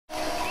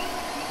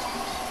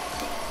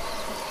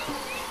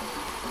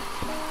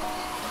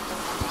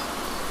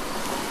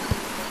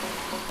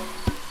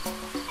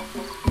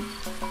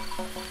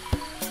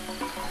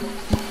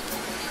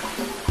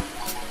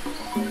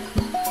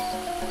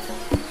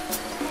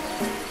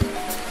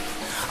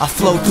I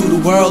flow through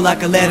the world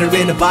like a letter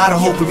in a bottle,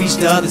 hope to reach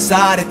the other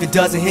side. If it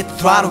doesn't hit the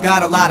throttle,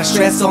 got a lot of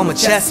stress on my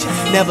chest.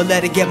 Never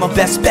let it get my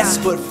best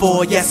foot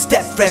forward. Yes,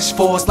 step fresh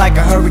force like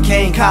a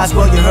hurricane.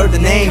 Kaz-well, you heard the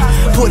name.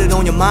 Put it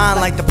on your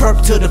mind like the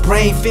purp to the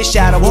brain. Fish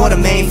out of water,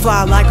 main.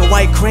 Fly like a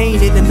white crane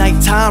in the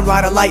nighttime.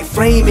 Ride a light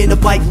frame in the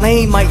bike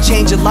lane. Might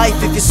change your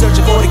life if you're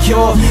searching for the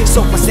cure.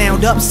 Soak my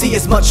sound up, see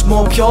it's much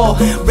more pure.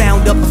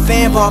 Round up the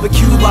fan,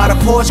 barbecue by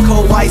the porch.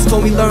 Kode Ice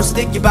told me learn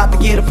stick, you about to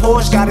get a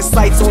Porsche. Got his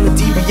sights on the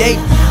deviate,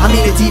 I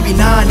mean the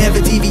DB9.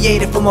 Never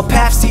deviated from my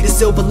path, see the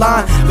silver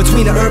line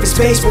between the earth and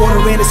space, water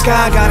and the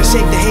sky. Gotta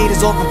shake the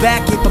haters off my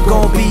back if I'm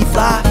gonna be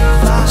fly.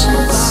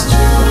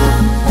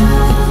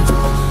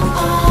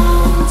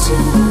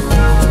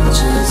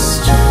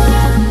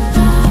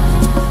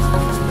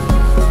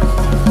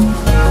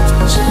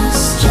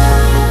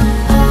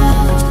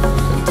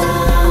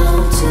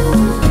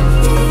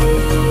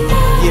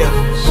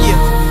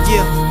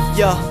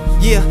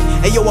 Yeah,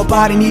 hey yo, our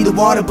body need the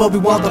water, but we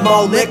want the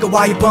more liquor.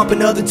 While you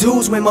bumping other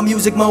dudes when my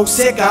music more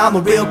sicker. I'm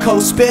a real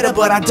cold spitter,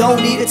 but I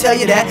don't need to tell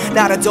you that.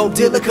 Not a dope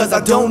dealer, cause I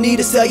don't need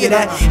to sell you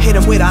that. Hit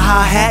him with a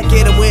hi-hat,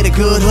 get him with a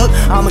good hook.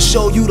 I'ma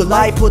show you the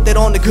light, put that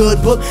on the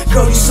good book.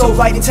 Girl, you so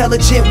right,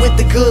 intelligent with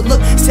the good look.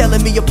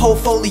 Selling me a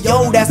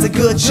portfolio, that's a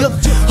good joke.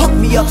 Hook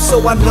me up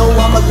so I know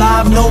I'm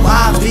alive. No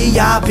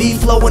I be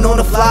flowing on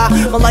the fly.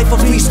 My life a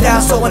freestyle,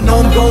 so I know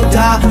I'm gon'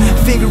 die.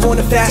 Finger on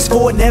the fast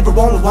forward, never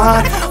on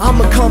rewind.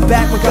 I'ma come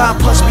back when God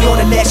punch me on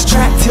the next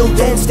track. Till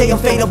then, stay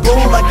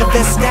unfadable like a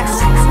vest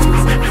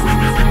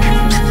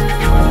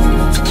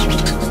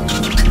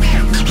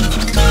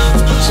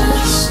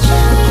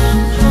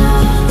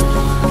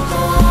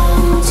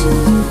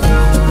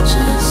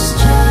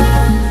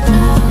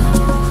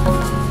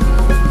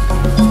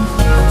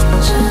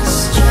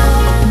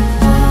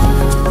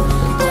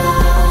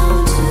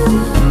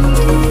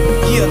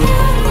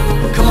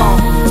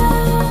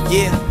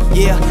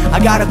I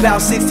got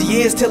about 60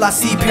 years till I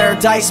see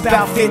paradise.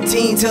 About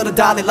 15 till the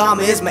Dalai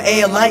Lama is my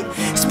air light.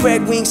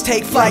 Spread wings,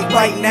 take flight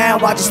right now.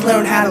 I just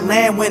learn how to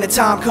land when the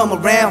time come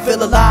around.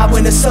 Feel alive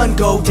when the sun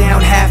go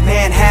down. Half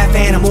man, half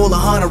animal, a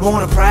hunter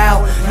on a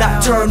prowl.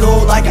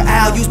 Nocturnal like an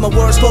owl, use my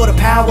words for the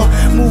power.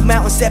 Move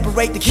mountains,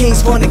 separate the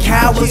kings from the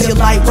cowards. You're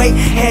lightweight,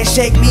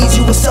 handshake means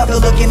you a sucker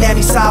looking at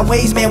me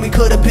sideways. Man, we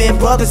could have been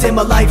brothers in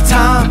my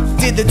lifetime.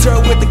 Did the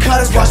dirt with the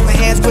cutters, wash my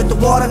hands with the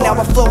water. Now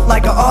I float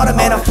like an otter,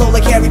 man, I float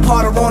like Harry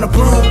Potter on a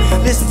broom.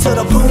 Listen to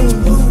the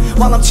boom, boom,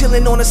 while I'm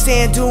chilling on a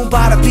sand dune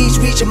by the beach,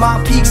 reaching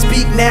my peak.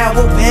 Speak now,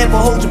 open hand,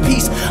 but hold your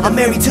peace. I'm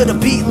married to the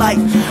beat like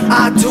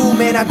I do,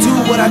 man, I do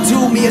what I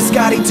do. Me and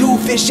Scotty do,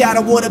 fish out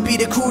of water, be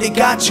the crew that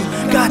got you,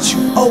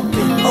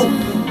 open,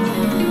 open.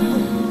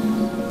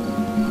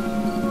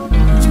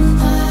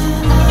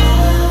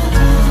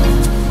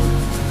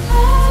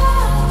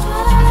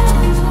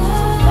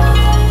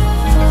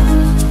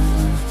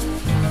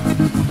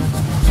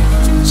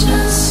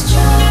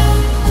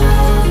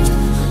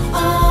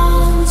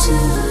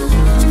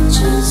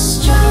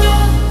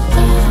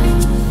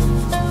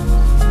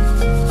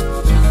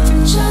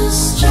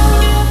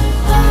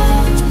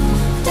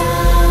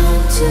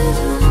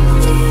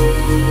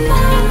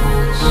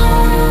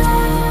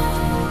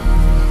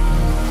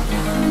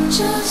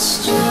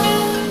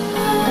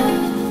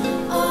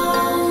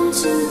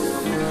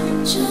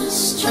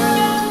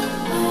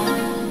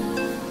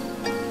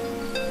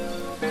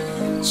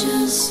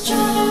 Just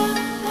drive.